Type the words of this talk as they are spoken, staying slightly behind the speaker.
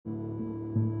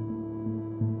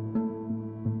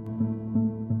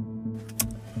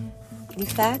The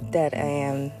fact that I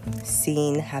am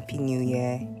saying Happy New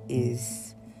Year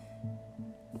is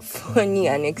funny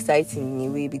and exciting in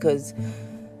a way because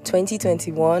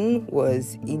 2021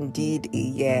 was indeed a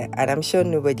year, and I'm sure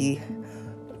nobody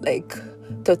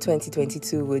thought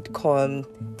 2022 would come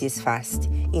this fast.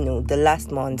 The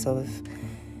last month of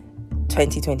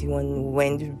 2021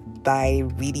 went by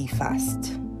really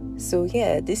fast. So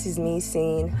this is me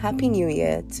saying Happy New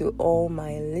Year to all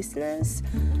my listeners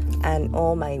and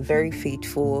all my very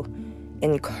faithful,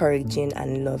 encouraging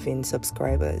and loving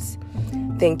subscribers.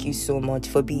 Thank you so much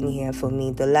for being here for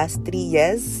me. The last 3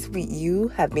 years with you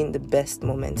have been the best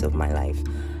moments of my life.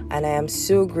 And I am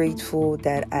so grateful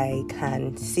that I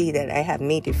can say that I have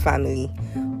made a family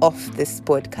of this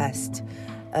podcast.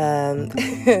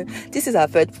 This is our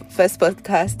first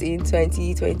podcast in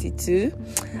 2022.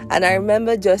 And I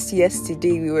remember just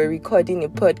yesterday we were recording a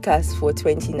podcast for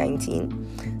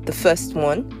 2019, the first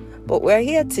one. But we're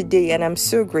here today and I'm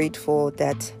so grateful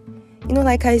that,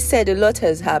 like I said, a lot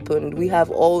has happened. We have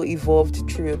all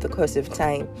evolved through the course of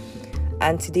time.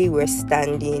 And today we're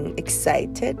standing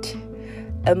excited,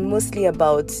 mostly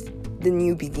about the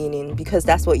new beginning, because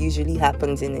that's what usually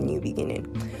happens in the new beginning.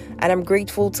 And I'm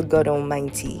grateful to God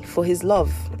Almighty for His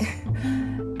love.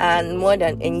 And more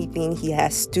than anything, He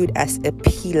has stood as a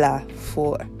pillar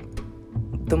for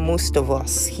the most of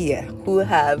us here who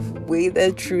have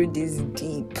waded through this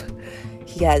deep.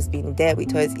 He has been there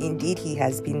with us. Indeed, He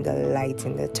has been the light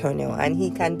in the tunnel, and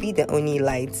He can be the only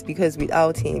light, because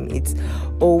without Him, it's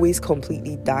always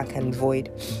completely dark and void.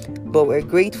 But we're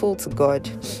grateful to God,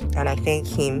 and I thank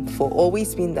Him for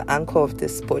always being the anchor of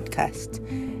this podcast,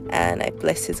 and I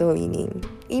bless His holy name.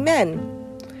 Amen.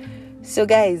 So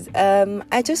guys,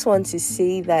 I just want to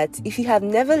say that if you have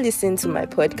never listened to my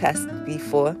podcast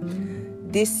before,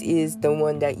 this is the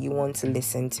one that you want to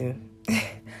listen to.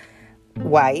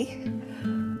 Why?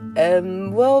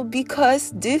 Well,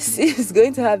 because this is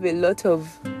going to have a lot of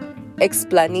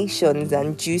explanations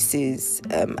and juices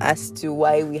as to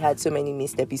why we had so many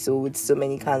missed episodes, so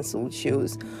many cancelled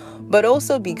shows, but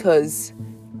also because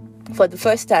for the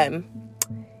first time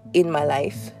in my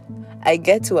life, I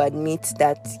get to admit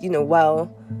that,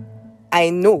 while I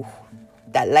know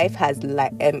that life has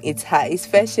its highs,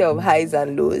 fair share of highs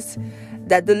and lows,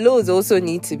 that the lows also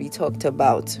need to be talked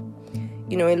about.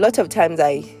 A lot of times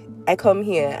I come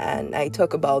here and I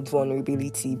talk about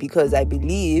vulnerability because I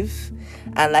believe,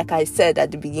 and like I said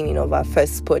at the beginning of our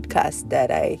first podcast,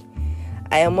 that I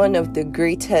am one of the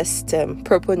greatest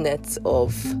proponents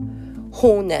of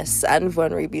wholeness and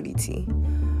vulnerability.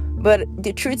 But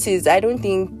the truth is, I don't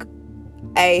think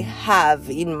I have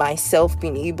in myself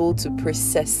been able to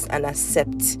process and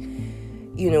accept,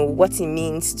 what it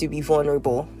means to be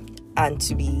vulnerable and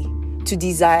to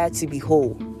desire to be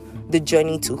whole, the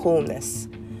journey to wholeness.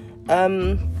 I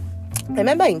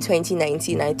remember in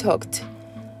 2019, I talked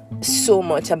so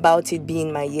much about it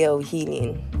being my year of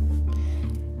healing.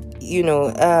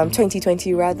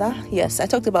 2020 rather. Yes, I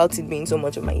talked about it being so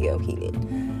much of my year of healing.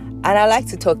 And I like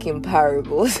to talk in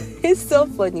parables. It's so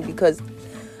funny because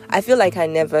I feel like I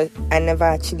never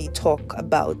actually talk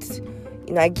about,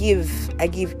 I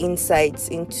give insights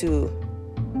into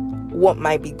what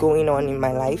might be going on in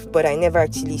my life, but I never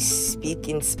actually speak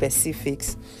in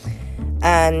specifics.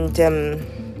 And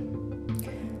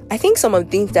I think some of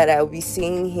the things that I'll be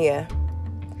saying here,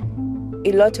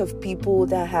 a lot of people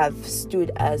that have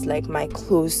stood as like my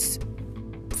close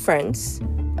friends,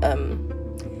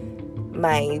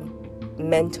 my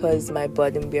mentors, my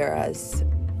burden bearers,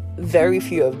 very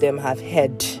few of them have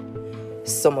heard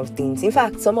some of things. In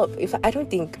fact, I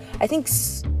think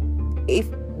if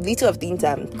little of things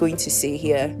I'm going to say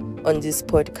here on this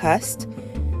podcast,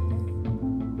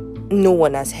 no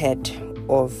one has heard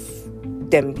of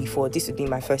them before. This would be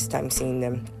my first time saying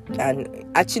them and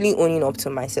actually owning up to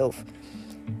myself.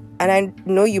 And I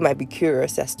know you might be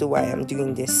curious as to why I'm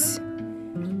doing this.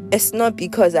 It's not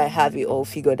because I have it all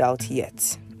figured out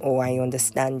yet or I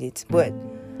understand it, but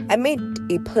I made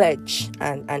a pledge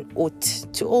and an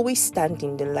oath to always stand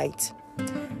in the light.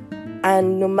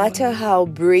 And no matter how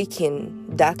breaking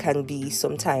that can be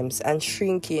sometimes and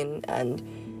shrinking, and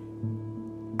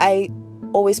I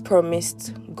always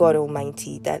promised God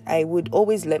Almighty that I would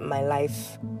always let my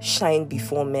life shine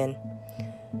before men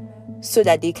so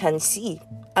that they can see.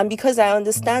 And because I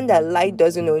understand that light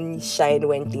doesn't only shine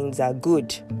when things are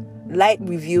good, light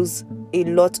reveals a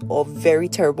lot of very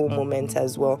terrible moments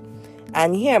as well.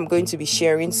 And here I'm going to be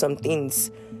sharing some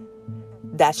things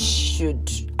that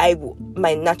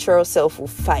my natural self will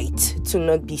fight to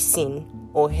not be seen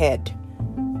or heard.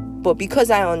 But because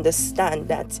I understand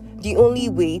that the only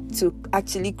way to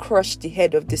actually crush the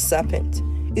head of the serpent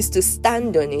is to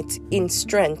stand on it in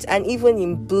strength and even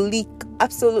in bleak,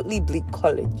 absolutely bleak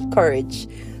courage.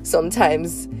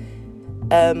 Sometimes,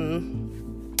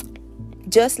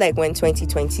 just like when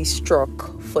 2020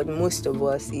 struck, for most of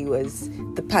us, it was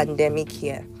the pandemic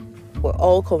here. We're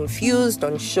all confused,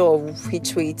 unsure of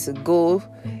which way to go.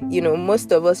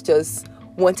 Most of us just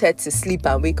wanted to sleep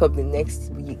and wake up the next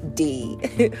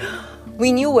day.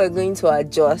 We knew we were going to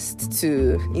adjust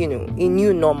to, a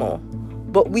new normal,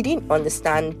 but we didn't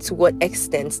understand to what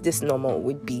extent this normal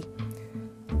would be.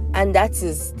 And that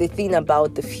is the thing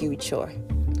about the future.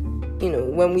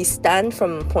 When we stand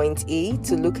from point A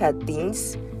to look at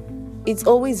things, it's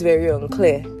always very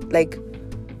unclear. Like,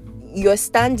 you're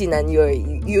standing and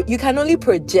you can only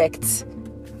project.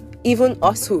 Even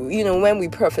us who, when we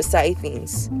prophesy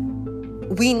things,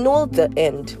 we know the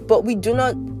end, but we do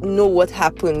not know what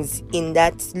happens in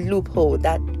that loophole,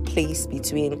 that place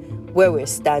between where we're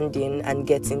standing and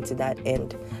getting to that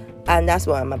end. And that's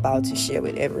what I'm about to share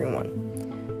with everyone.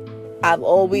 I've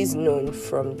always known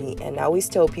from the end. I always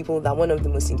tell people that one of the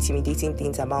most intimidating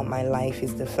things about my life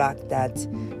is the fact that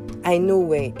I know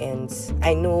where it ends.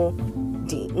 I know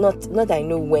not that I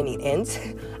know when it ends.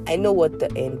 I know what the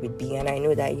end would be, and I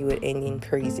know that you would end in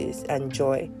praises and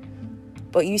joy.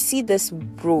 But you see, this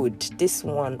road, this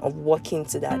one of walking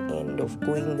to that end, of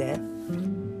going there,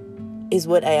 is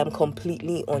what I am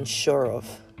completely unsure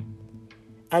of.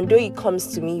 And though it comes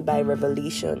to me by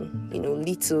revelation,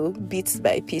 little bits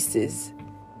by pieces,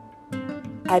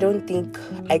 I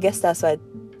guess that's why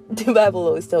the Bible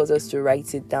always tells us to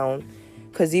write it down,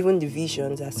 because even the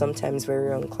visions are sometimes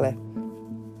very unclear.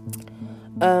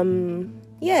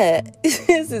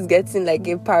 This is getting like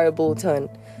a parable turn.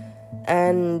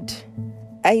 And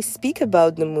I speak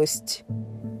about the most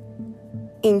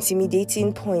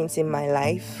intimidating points in my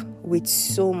life with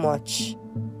so much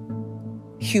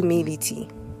humility.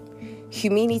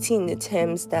 Humility in the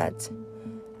terms that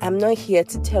I'm not here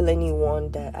to tell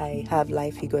anyone that I have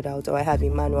life figured out or I have a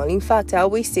manual. In fact, I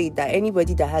always say that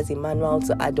anybody that has a manual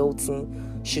to adulting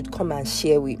should come and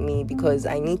share with me, because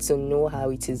I need to know how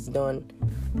it is done.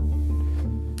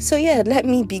 So let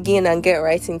me begin and get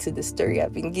right into the story.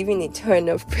 I've been giving a turn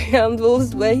of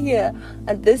preambles, but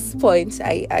at this point,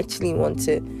 I actually want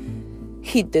to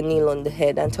hit the nail on the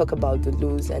head and talk about the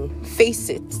lows and face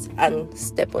it and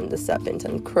step on the serpent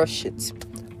and crush it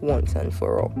once and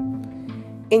for all.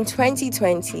 In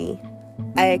 2020,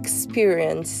 I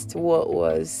experienced what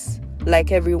was,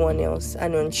 like everyone else,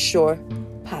 an unsure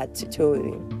path to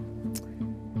towing.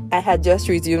 I had just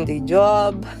resumed a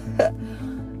job.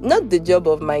 Not the job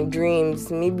of my dreams.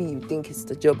 Maybe you think it's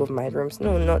the job of my dreams.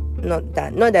 No, not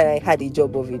that. Not that I had a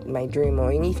job of it, my dream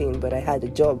or anything, but I had a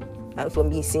job. And for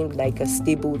me, it seemed like a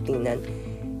stable thing.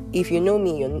 And if you know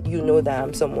me, you know that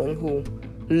I'm someone who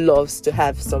loves to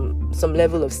have some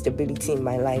level of stability in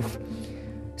my life.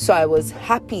 So I was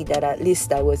happy that at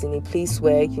least I was in a place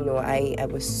where, I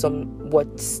was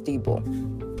somewhat stable.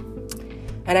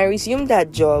 And I resumed that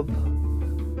job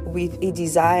with a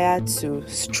desire to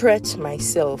stretch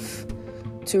myself,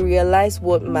 to realize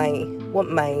what my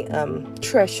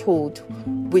threshold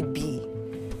would be.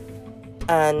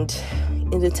 And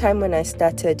in the time when I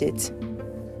started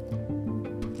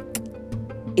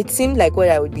it seemed like what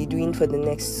I would be doing for the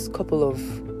next couple of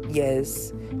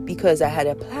years, because I had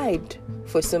applied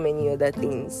for so many other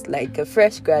things. Like a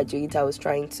fresh graduate, I was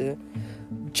trying to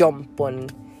jump on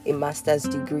a master's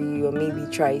degree or maybe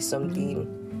try something.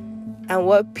 And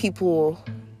what people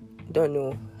don't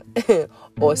know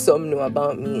or some know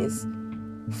about me is,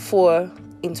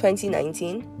 in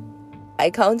 2019, I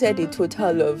counted a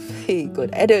total of,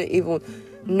 I don't even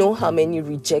know how many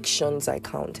rejections I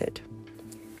counted.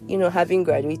 Having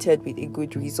graduated with a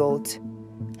good result,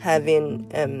 having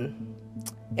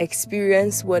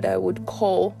experienced what I would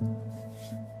call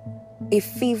a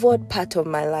favored part of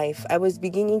my life, I was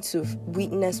beginning to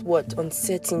witness what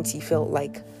uncertainty felt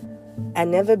like. I'd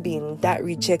never been that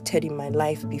rejected in my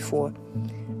life before.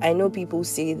 I know people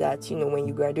say that, when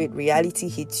you graduate, reality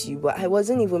hits you, but I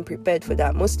wasn't even prepared for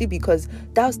that, mostly because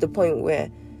that was the point where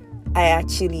I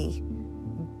actually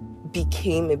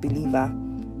became a believer.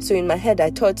 So in my head, I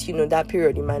thought, that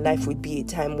period in my life would be a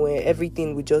time where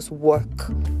everything would just work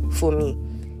for me,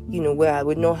 where I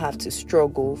would not have to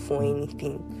struggle for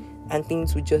anything, and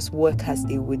things would just work as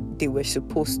they were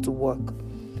supposed to work.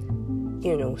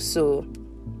 So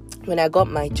when I got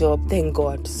my job, thank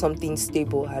God, something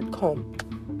stable had come.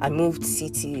 I moved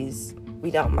cities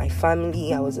without my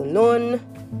family. I was alone.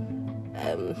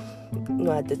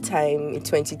 At the time, a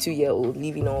 22-year-old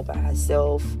living all by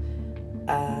herself.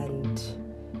 And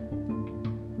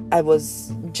I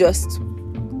was just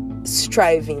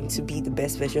striving to be the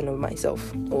best version of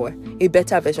myself, or a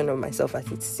better version of myself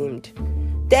as it seemed.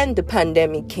 Then the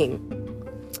pandemic came,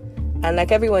 and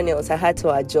like everyone else, I had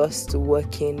to adjust to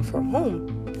working from home.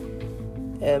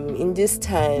 In this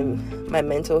time, my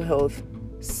mental health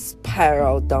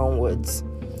spiraled downwards.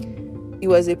 It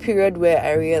was a period where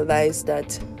I realized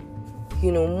that,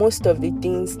 most of the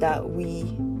things that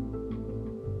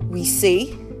we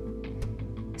say,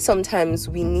 sometimes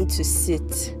we need to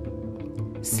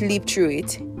sleep through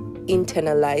it,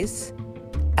 internalize,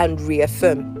 and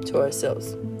reaffirm to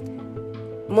ourselves.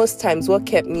 Most times, what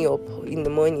kept me up in the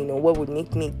morning, or what would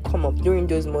make me come up during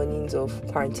those mornings of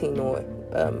quarantine or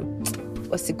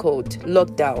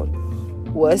lockdown,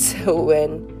 was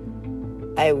when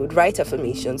I would write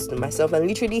affirmations to myself and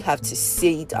literally have to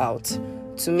say it out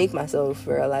to make myself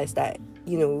realize that,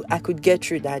 I could get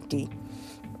through that day.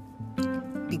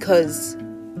 Because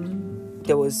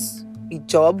there was a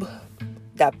job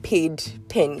that paid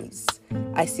pennies.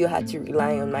 I still had to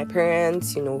rely on my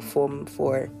parents,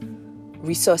 for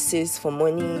resources, for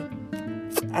money.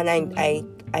 And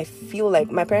I feel like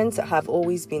my parents have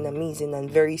always been amazing and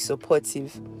very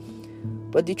supportive.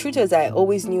 But the truth is, I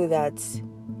always knew that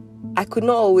I could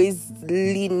not always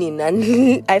lean in,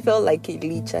 and I felt like a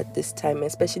leech at this time,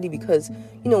 especially because,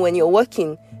 when you're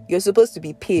working, you're supposed to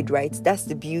be paid, right? That's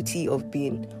the beauty of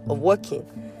working.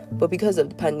 But because of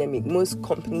the pandemic, most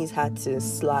companies had to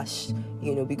slash,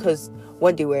 because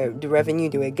the revenue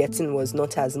they were getting was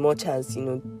not as much as,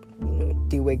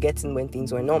 they were getting when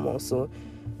things were normal. So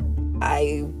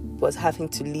I was having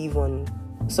to live on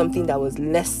something that was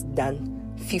less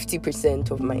than 50%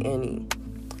 of my earning.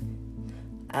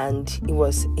 And it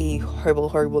was a horrible,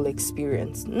 horrible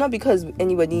experience. Not because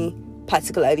anybody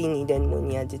particularly needed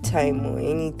money at the time or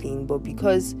anything, but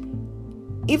because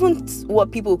even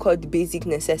what people call the basic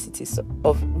necessities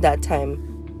of that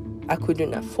time, I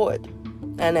couldn't afford.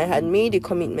 And I had made a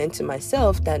commitment to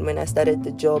myself that when I started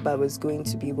the job, I was going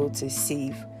to be able to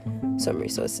save some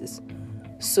resources.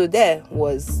 So there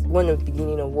was one of the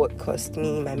beginning of what cost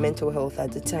me my mental health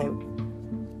at the time.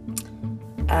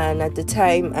 And at the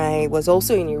time, I was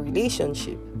also in a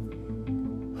relationship,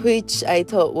 which I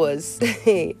thought was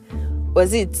the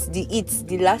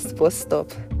last bus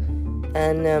stop.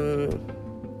 And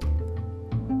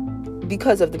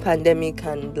because of the pandemic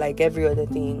and like every other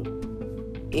thing,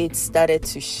 it started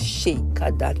to shake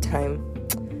at that time.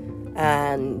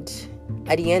 And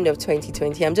at the end of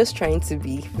 2020, I'm just trying to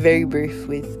be very brief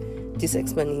with these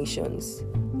explanations.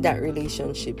 That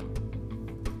relationship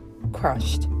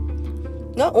crashed.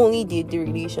 Not only did the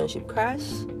relationship crash,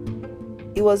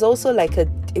 it was also like a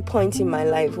point in my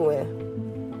life where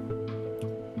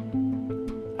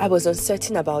I was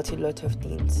uncertain about a lot of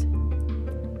things.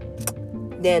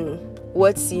 Then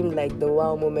what seemed like the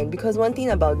wow moment, because one thing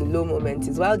about the low moments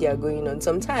is while they are going on,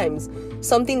 sometimes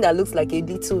something that looks like a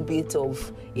little bit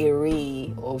of a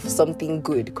ray of something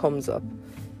good comes up.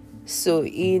 So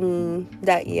in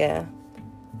that year,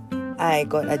 I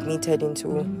got admitted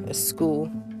into a school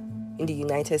in the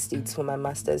United States for my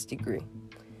master's degree.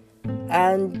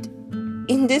 And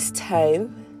in this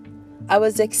time, I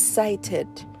was excited.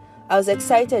 I was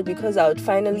excited because I would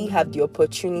finally have the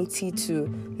opportunity to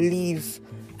leave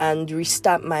and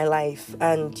restart my life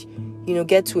and,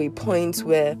 get to a point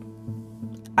where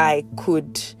I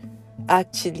could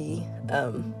actually,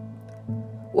 have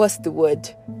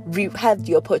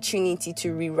the opportunity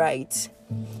to rewrite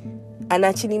and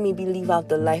actually maybe live out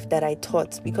the life that I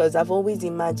thought, because I've always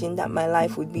imagined that my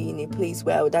life would be in a place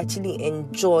where I would actually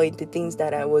enjoy the things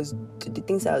I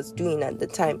was doing at the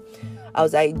time. I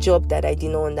was at a job that I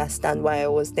did not understand why I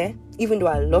was there, even though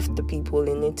I loved the people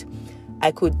in it.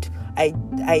 I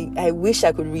wish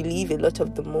I could relive a lot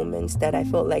of the moments that I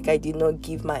felt like I did not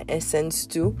give my essence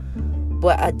to.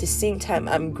 But at the same time,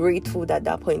 I'm grateful that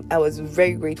I was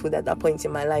very grateful that point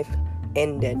in my life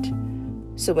ended.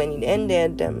 So when it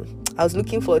ended, I was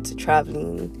looking forward to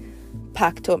traveling,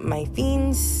 packed up my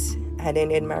things, had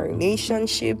ended my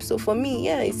relationship. So for me,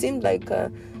 it seemed like to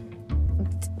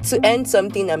end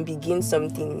something and begin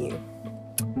something new.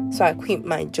 So I quit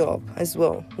my job as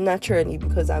well, naturally,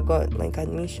 because I got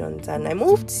admissions and I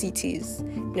moved cities.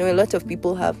 A lot of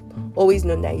people have always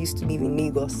known that I used to live in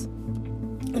Lagos,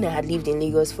 and I had lived in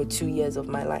Lagos for 2 years of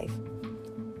my life.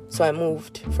 So I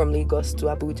moved from Lagos to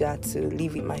Abuja to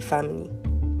live with my family.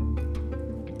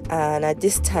 And at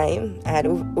this time, I had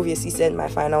obviously said my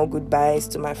final goodbyes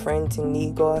to my friends in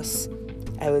Lagos.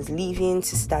 I was leaving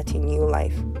to start a new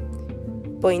life.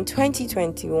 But in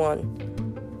 2021,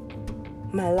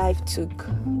 my life took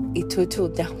a total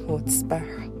downward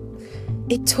spiral.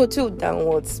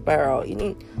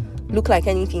 look like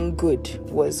anything good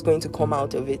was going to come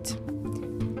out of it.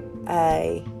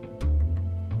 I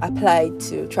applied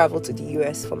to travel to the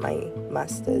US for my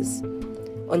master's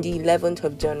on the 11th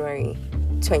of January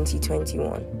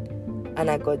 2021, and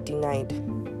I got denied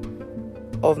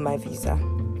of my visa.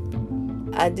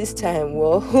 At this time,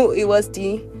 it was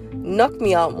the knock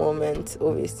me out moment,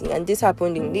 obviously, and this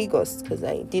happened in Lagos because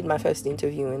I did my first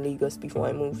interview in Lagos before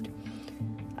I moved.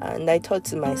 And I thought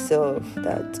to myself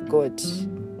that, God,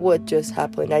 what just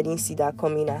happened? I didn't see that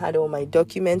coming. I had all my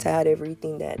documents, I had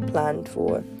everything that I planned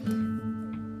for,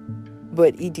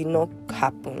 but it did not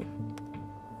happen.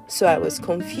 So I was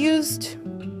confused,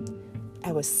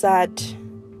 I was sad,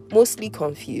 mostly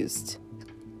confused,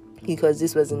 because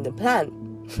this wasn't the plan.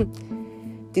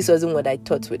 This wasn't what I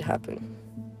thought would happen.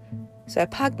 So I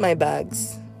packed my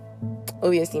bags.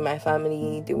 Obviously, my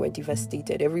family, they were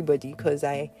devastated, everybody, because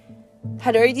I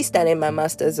had already started my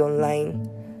master's online,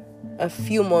 a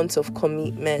few months of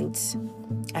commitment.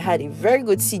 I had a very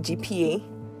good CGPA.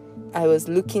 I was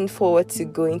looking forward to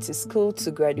going to school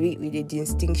to graduate with a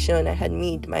distinction.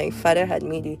 My father had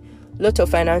made a lot of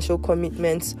financial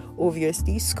commitments.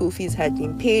 Obviously, school fees had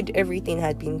been paid, everything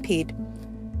had been paid.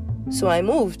 So I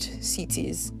moved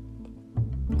cities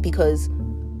because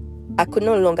I could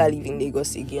no longer live in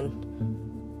Lagos again.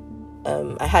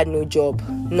 I had no job,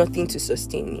 nothing to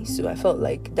sustain me. So I felt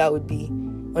like that would be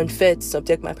unfair to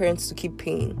subject my parents to keep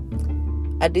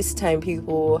paying. At this time,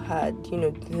 people had,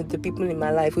 the people in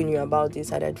my life who knew about this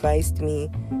had advised me,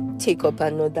 take up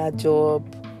another job,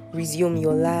 resume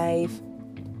your life.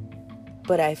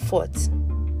 But I fought.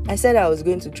 I said I was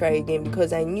going to try again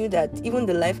because I knew that even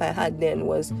the life I had then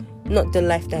was not the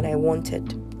life that I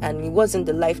wanted. And it wasn't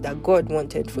the life that God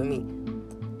wanted for me.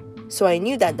 So I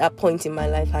knew that point in my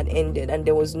life had ended and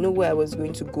there was nowhere I was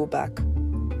going to go back.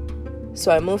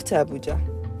 So I moved to Abuja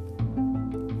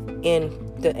in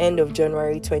the end of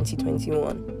January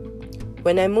 2021.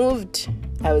 When I moved,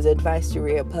 I was advised to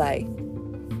reapply.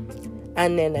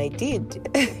 And then I did.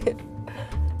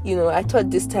 I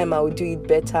thought this time I would do it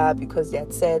better because they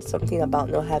had said something about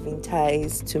not having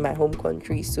ties to my home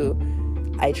country. So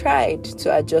I tried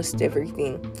to adjust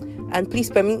everything. And please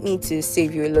permit me to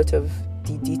save you a lot of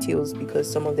the details because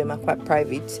some of them are quite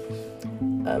private.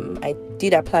 I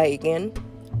did apply again.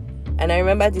 And I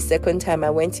remember the second time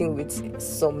I went in with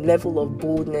some level of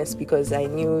boldness because I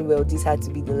knew, this had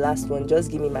to be the last one. Just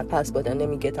give me my passport and let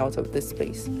me get out of this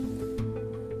place.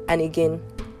 And again,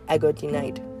 I got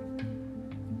denied.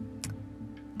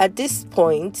 At this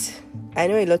point, I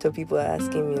know a lot of people are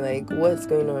asking me, what's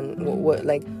going on?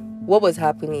 What was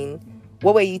happening?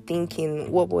 What were you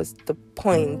thinking? What was the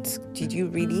point? Did you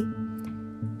really?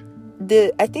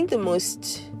 I think the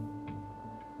most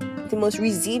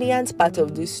resilient part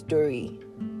of this story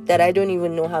that I don't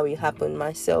even know how it happened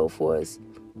myself was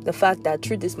the fact that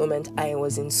through this moment I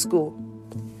was in school.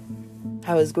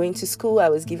 I was going to school, I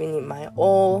was giving it my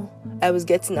all. I was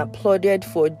getting applauded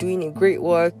for doing a great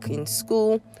work in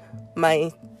school.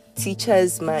 My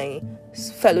teachers, my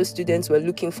fellow students were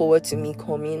looking forward to me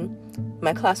coming.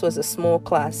 My class was a small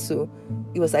class, so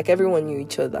it was like everyone knew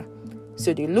each other.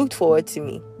 So they looked forward to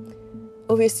me.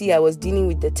 Obviously, I was dealing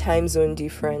with the time zone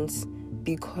difference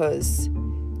because,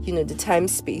 the time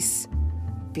space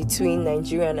between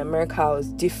Nigeria and America was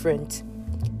different.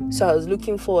 So I was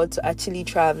looking forward to actually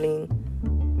traveling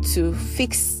to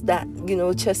fix that,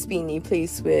 just being a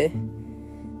place where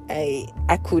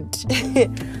I could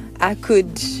I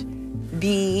could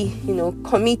be,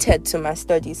 committed to my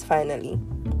studies finally.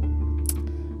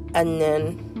 And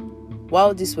then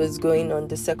while this was going on,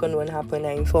 the second one happened.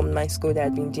 I informed my school that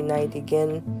I'd been denied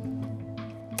again.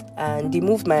 And they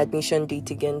moved my admission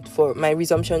date again, for my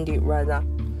resumption date rather.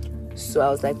 So I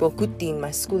was like, good thing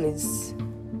my school is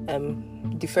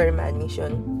deferring my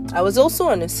admission. I was also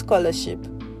on a scholarship,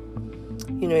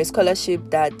 a scholarship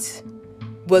that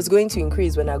was going to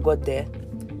increase when I got there.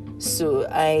 So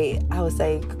I was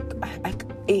like,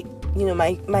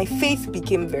 my faith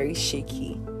became very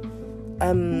shaky.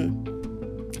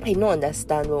 I don't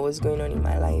understand what was going on in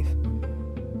my life.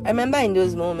 I remember in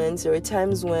those moments, there were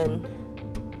times when,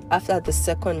 after the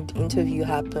second interview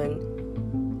happened,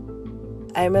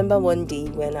 I remember one day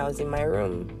when I was in my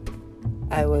room,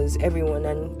 I was everyone,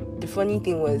 and the funny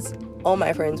thing was, all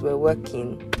my friends were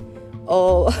working,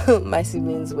 all my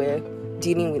siblings were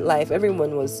dealing with life,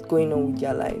 everyone was going on with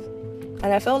their life.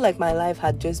 And I felt like my life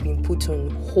had just been put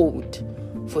on hold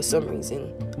for some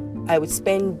reason. I would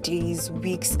spend days,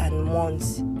 weeks, and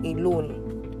months alone,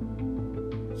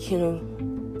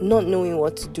 not knowing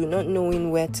what to do, not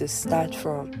knowing where to start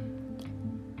from.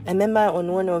 I remember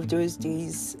on one of those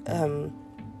days,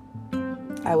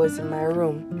 I was in my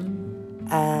room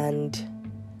and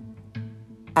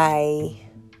I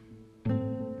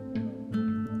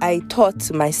thought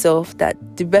to myself that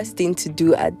the best thing to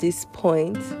do at this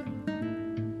point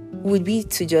would be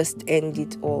to just end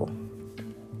it all.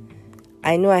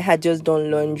 I know I had just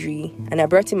done laundry, and I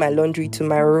brought in my laundry to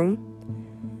my room,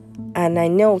 and I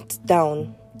knelt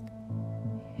down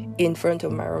in front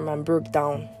of my room and broke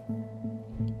down,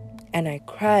 and I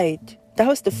cried. That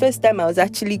was the first time I was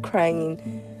actually crying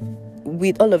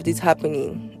with all of this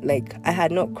happening. Like, I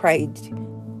had not cried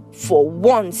for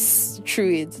once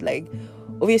through it. Like,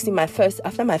 obviously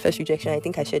after my first rejection, I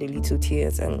think I shed a little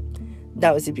tears, and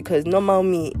that was it, because normal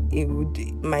me,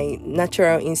 my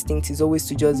natural instinct is always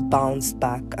to just bounce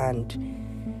back and,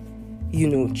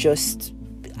 just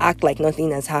act like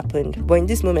nothing has happened. But in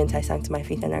this moment, I sank to my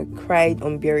feet and I cried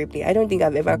unbearably. I don't think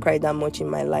I've ever cried that much in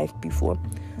my life before.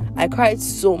 I cried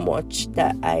so much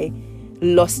that I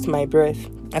lost my breath.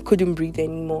 I couldn't breathe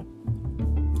anymore.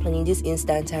 And in this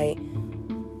instant,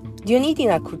 the only thing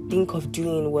I could think of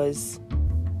doing was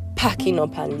packing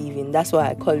up and leaving. That's what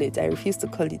I call it. I refuse to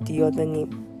call it the other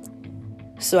name.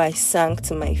 So I sank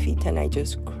to my feet and I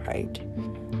just cried.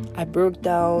 I broke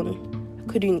down. I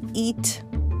couldn't eat.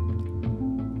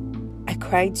 I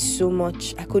cried so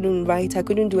much. I couldn't write. I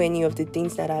couldn't do any of the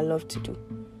things that I love to do.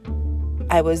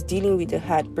 I was dealing with a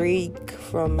heartbreak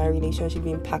from my relationship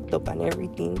being packed up and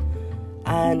everything.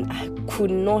 And I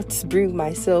could not bring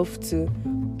myself to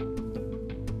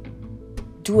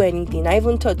do anything. I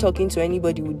even thought talking to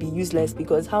anybody would be useless,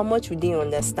 because how much would they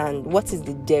understand? What is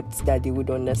the depth that they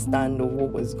would understand of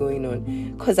what was going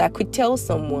on? Because I could tell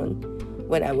someone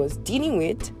what I was dealing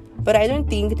with, but I don't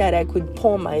think that I could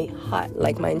pour my heart,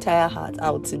 like my entire heart,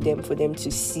 out to them for them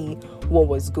to see what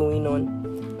was going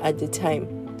on at the time.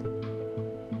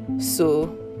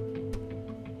 So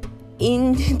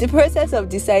in the process of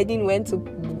deciding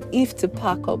if to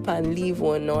pack up and leave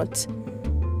or not,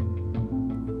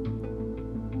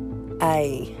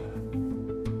 I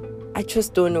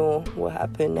just don't know what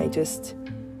happened. I just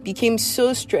became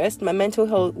so stressed. My mental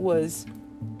health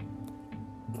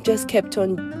just kept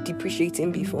on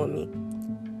depreciating before me.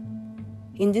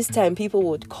 In this time, people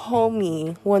would call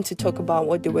me, want to talk about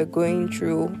what they were going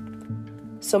through.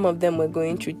 Some of them were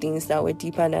going through things that were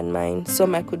deeper than mine.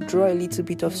 Some I could draw a little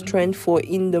bit of strength for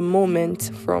in the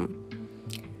moment from.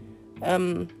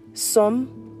 Some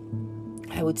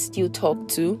I would still talk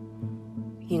to,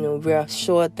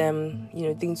 reassure them,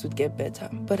 things would get better.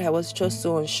 But I was just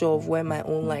so unsure of where my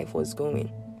own life was going.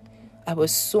 I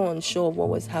was so unsure of what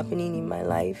was happening in my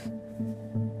life.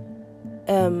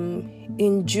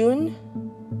 In June,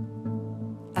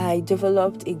 I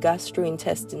developed a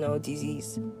gastrointestinal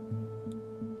disease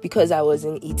because I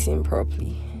wasn't eating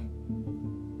properly.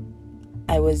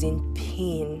 I was in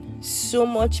pain, so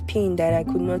much pain that I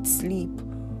could not sleep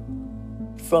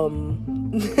from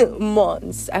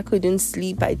months. I couldn't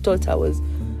sleep. I thought that was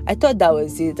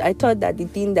it. I thought that the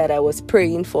thing that I was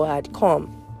praying for had come,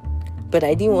 but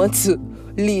I didn't want to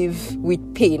live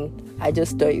with pain. I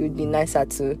just thought it would be nicer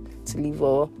to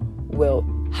live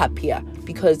happier,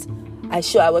 because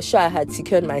I was sure I had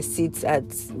secured my seats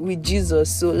with Jesus.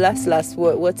 So last,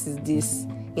 what is this?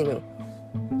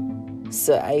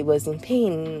 So I was in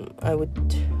pain.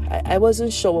 I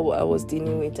wasn't sure what I was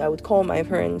dealing with. I would call my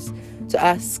friends to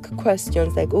ask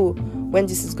questions like, oh, when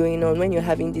this is going on, when you're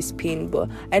having this pain. But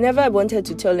I never wanted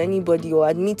to tell anybody or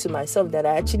admit to myself that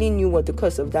I actually knew what the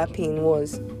cause of that pain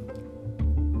was.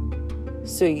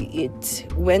 So it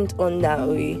went on that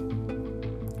way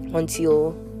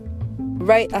until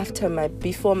right after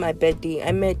before my birthday,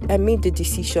 I made the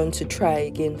decision to try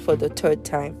again for the third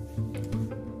time.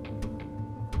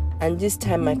 And this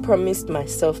time I promised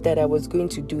myself that I was going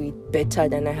to do it better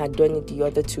than I had done it the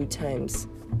other 2 times.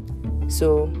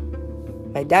 So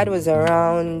my dad was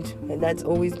around. My dad's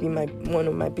always been one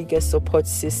of my biggest support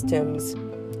systems.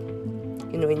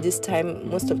 In this time,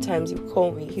 most of the times he would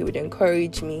call me, he would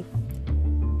encourage me.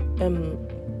 I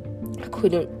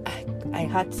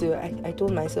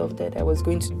told myself that I was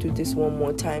going to do this one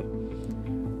more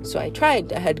time. So I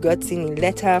tried. I had gotten a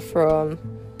letter from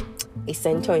a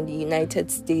center in the United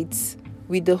States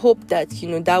with the hope that,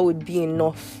 that would be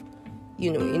enough,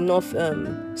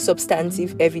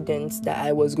 substantive evidence that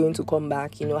I was going to come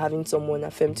back, having someone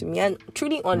affirm to me. And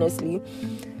truly, honestly,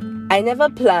 I never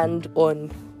planned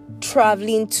on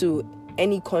traveling to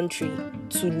any country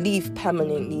to live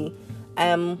permanently. I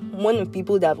am one of the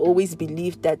people that have always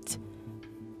believed that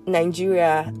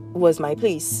Nigeria was my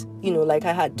place. Like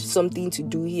I had something to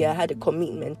do here. I had a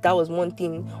commitment. That was one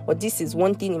thing, or this is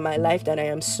one thing in my life that I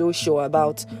am so sure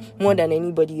about more than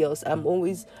anybody else. I've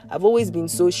always been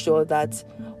so sure that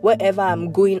wherever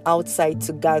I'm going outside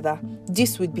to gather,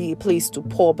 this would be a place to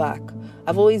pour back.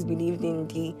 I've always believed in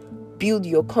the build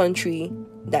your country,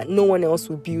 that no one else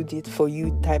will build it for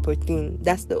you type of thing.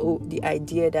 That's the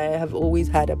idea that I have always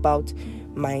had about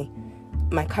my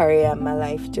career and my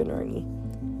life generally.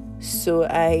 So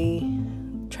I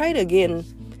tried again,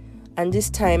 and this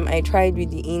time I tried with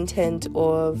the intent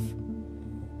of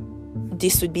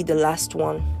this would be the last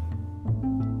one.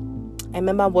 I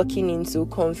remember walking in so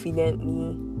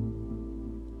confidently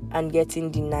and getting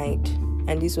denied,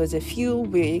 and this was a few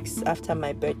weeks after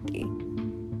my birthday.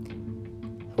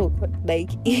 Oh God, like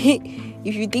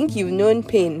if you think you've known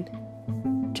pain,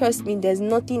 trust me, there's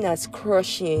nothing as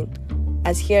crushing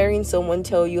as hearing someone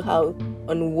tell you how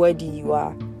unworthy you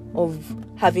are of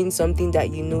having something that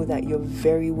you know that you're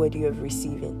very worthy of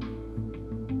receiving.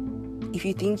 If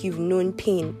you think you've known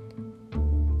pain,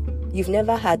 you've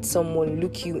never had someone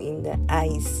look you in the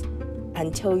eyes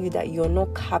and tell you that you're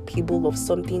not capable of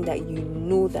something that you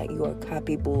know that you are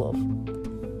capable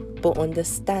of, but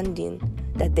understanding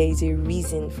that there is a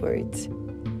reason for it.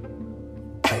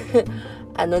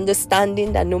 And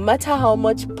understanding that no matter how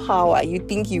much power you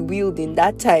think you wield in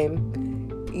that time,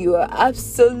 you are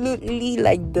absolutely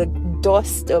like the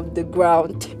dust of the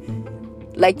ground.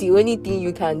 Like the only thing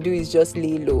you can do is just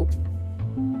lay low.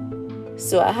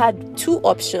 So I had two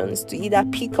options: to either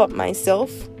pick up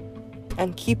myself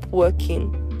and keep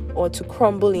working, or to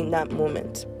crumble in that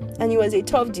moment. And it was a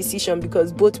tough decision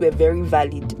because both were very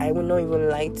valid. I will not even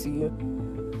lie to you.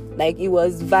 Like, it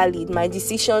was valid. My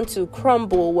decision to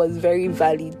crumble was very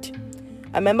valid.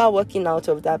 I remember walking out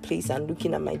of that place and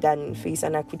looking at my dad in the face,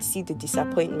 and I could see the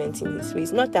disappointment in his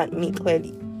face. Not at me,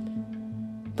 clearly.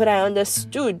 But I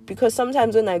understood, because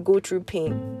sometimes when I go through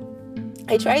pain,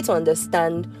 I try to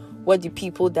understand what the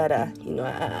people that are,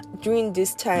 during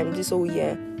this time, this whole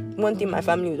year, one thing my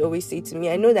family would always say to me: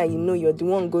 I know that you're the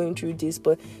one going through this,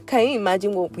 but can you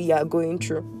imagine what we are going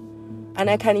through? And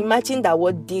I can imagine that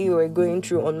what they were going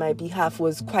through on my behalf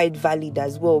was quite valid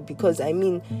as well, because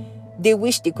they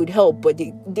wish they could help, but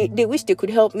they wish they could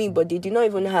help me, but they did not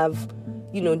even have,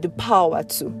 the power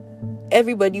to.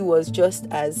 Everybody was just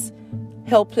as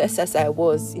helpless as I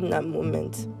was in that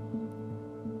moment.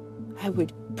 I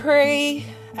would pray,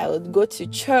 I would go to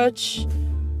church,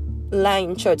 lie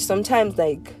in church. Sometimes,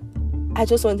 I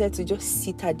just wanted to just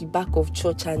sit at the back of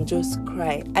church and just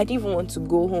cry. I didn't even want to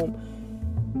go home.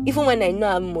 Even when I know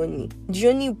I have money, the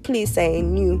only place I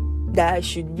knew that I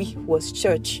should be was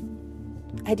church.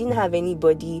 I didn't have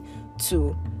anybody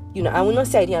to, I will not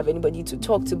say I didn't have anybody to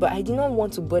talk to, but I did not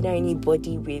want to bother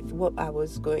anybody with what I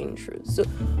was going through. So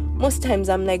most times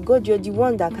I'm like, God, you're the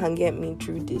one that can get me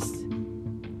through this.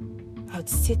 I'd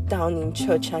sit down in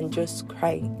church and just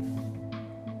cry,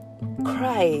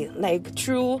 like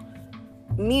through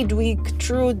midweek,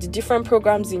 through the different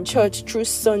programs in church, through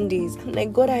Sundays. I'm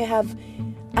like, God, I have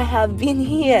been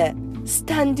here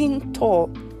standing tall.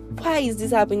 Why is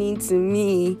this happening to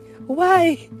me?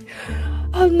 Why?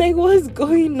 I'm like, what's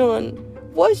going on?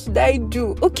 What should I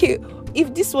do? Okay,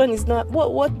 if this one is not,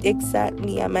 what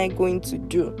exactly am I going to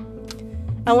do?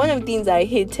 And one of the things I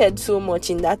hated so much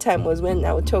in that time was when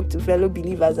I would talk to fellow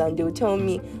believers and they would tell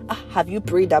me, have you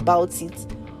prayed about it?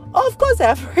 Of course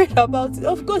I've prayed about it.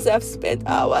 Of course I've spent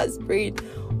hours praying.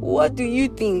 What do you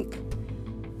think?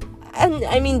 And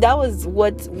that was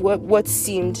what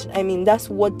seemed, that's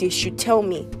what they should tell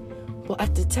me. But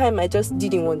at the time, I just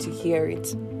didn't want to hear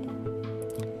it.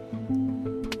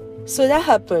 So that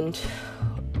happened,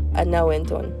 and that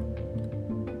went on.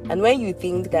 And when you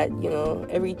think that,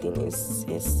 everything is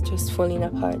just falling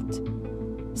apart,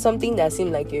 something that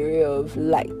seemed like a ray of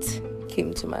light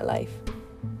came to my life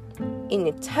in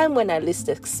a time when I least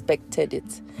expected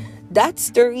it. That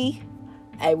story,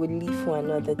 I would leave for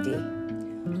another day.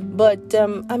 But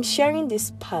I'm sharing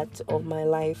this part of my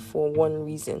life for one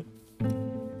reason.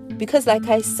 Because like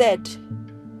I said,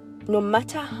 no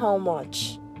matter how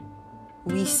much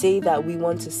we say that we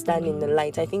want to stand in the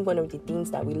light, I think one of the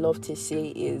things that we love to say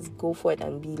is go forward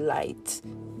and be light.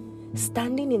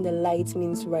 Standing in the light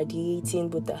means radiating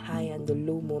both the high and the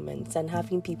low moments and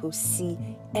having people see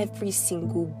every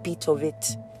single bit of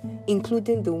it,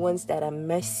 including the ones that are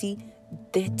messy,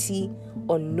 dirty,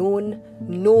 unknown,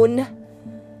 known.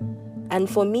 And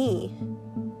for me,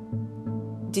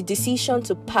 the decision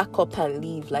to pack up and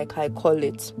leave, like I call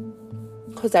it,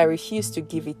 because I refuse to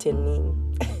give it a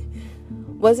name,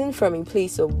 wasn't from a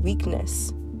place of weakness.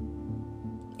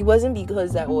 It wasn't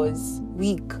because I was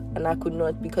weak and I could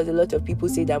not, because a lot of people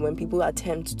say that when people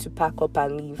attempt to pack up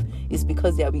and leave, it's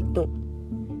because they are weak. No.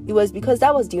 It was because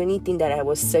that was the only thing that I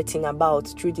was certain about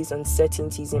through these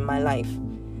uncertainties in my life.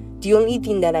 The only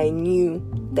thing that I knew,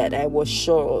 that I was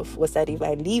sure of, was that if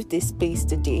I leave this space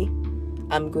today,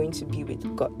 I'm going to be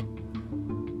with God.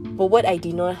 But what I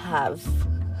did not have,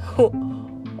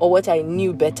 or what I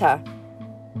knew better,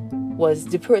 was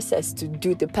the process to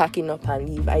do the packing up and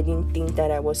leave. I didn't think that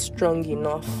I was strong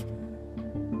enough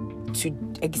to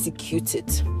execute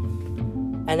it.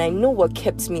 And I know what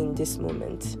kept me in this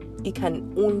moment. It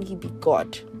can only be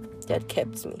God that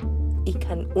kept me. It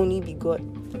can only be God.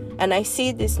 And I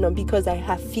say this not because I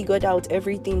have figured out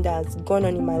everything that has gone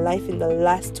on in my life in the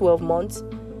last 12 months.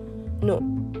 No.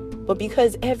 But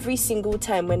because every single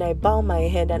time when I bow my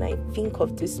head and I think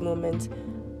of this moment,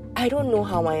 I don't know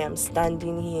how I am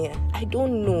standing here. I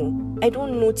don't know. I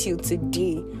don't know till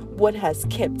today what has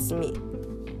kept me.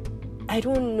 I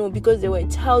don't know, because there were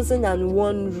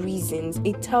 1,001 reasons,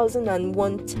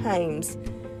 1,001 times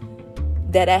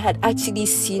that I had actually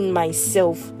seen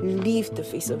myself leave the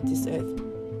face of this earth.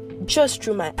 Just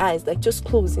through my eyes, like just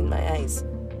closing my eyes.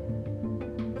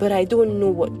 But I don't know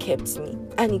what kept me.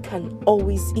 And it can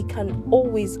always be God.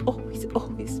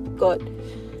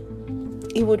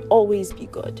 It would always be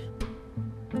God.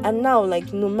 And now,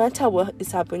 like, no matter what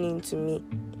is happening to me,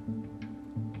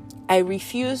 I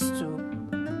refuse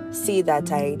to say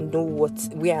that I know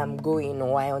where I'm going,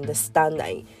 or I understand.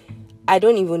 I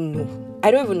don't even know.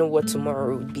 I don't even know what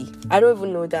tomorrow would be. I don't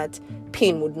even know that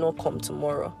pain would not come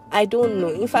tomorrow. I don't know.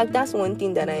 In fact, that's one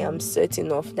thing that I am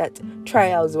certain of, that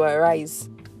trials will arise.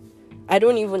 I'm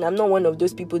not one of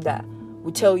those people that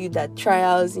will tell you that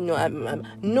trials, no.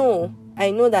 I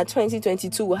know that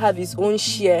 2022 will have its own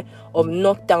share of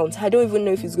knockdowns. I don't even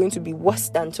know if it's going to be worse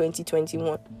than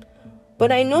 2021.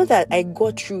 But I know that I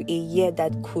got through a year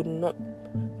that could not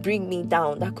bring me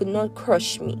down, that could not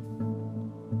crush me.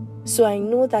 So I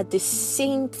know that the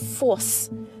same force,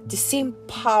 the same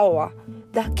power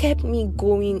that kept me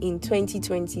going in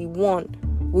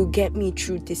 2021 will get me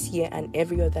through this year and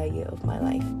every other year of my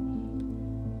life.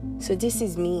 So this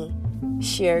is me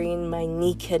sharing my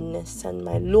nakedness and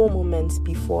my low moments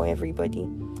before everybody.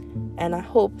 And I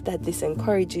hope that this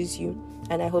encourages you,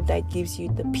 and I hope that it gives you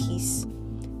the peace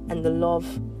and the love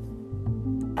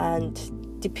and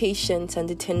the patience and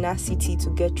the tenacity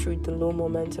to get through the low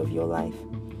moments of your life.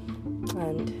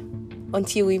 And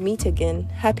until we meet again,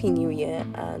 Happy New Year,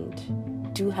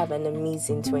 and do have an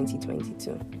amazing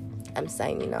 2022. I'm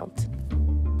signing out.